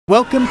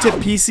Welcome to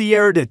PC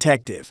Error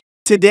Detective.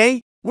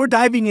 Today, we're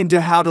diving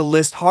into how to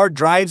list hard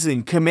drives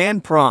in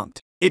Command Prompt.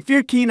 If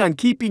you're keen on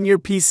keeping your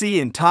PC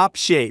in top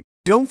shape,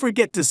 don't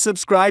forget to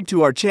subscribe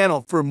to our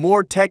channel for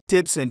more tech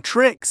tips and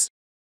tricks.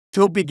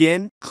 To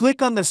begin,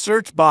 click on the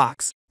search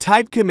box,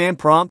 type Command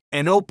Prompt,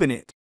 and open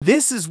it.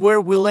 This is where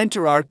we'll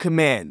enter our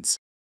commands.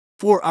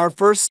 For our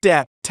first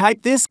step,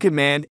 type this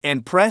command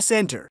and press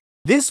Enter.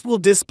 This will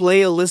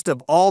display a list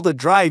of all the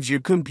drives your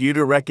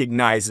computer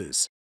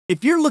recognizes.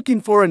 If you're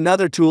looking for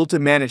another tool to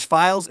manage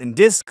files and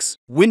disks,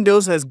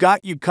 Windows has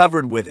got you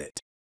covered with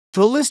it.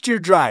 To list your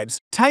drives,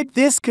 type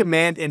this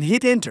command and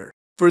hit Enter.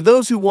 For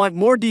those who want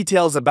more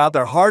details about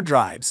their hard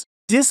drives,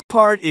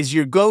 DiskPart is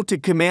your go-to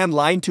command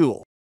line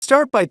tool.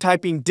 Start by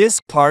typing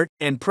DiskPart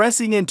and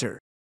pressing Enter.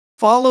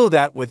 Follow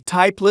that with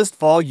Type List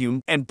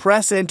Volume and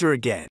press Enter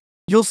again.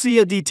 You'll see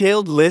a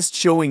detailed list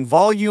showing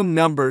volume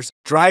numbers,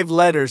 drive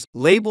letters,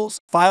 labels,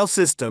 file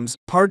systems,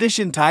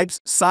 partition types,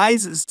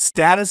 sizes,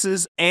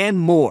 statuses, and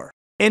more.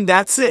 And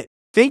that's it.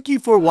 Thank you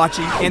for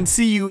watching and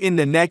see you in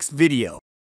the next video.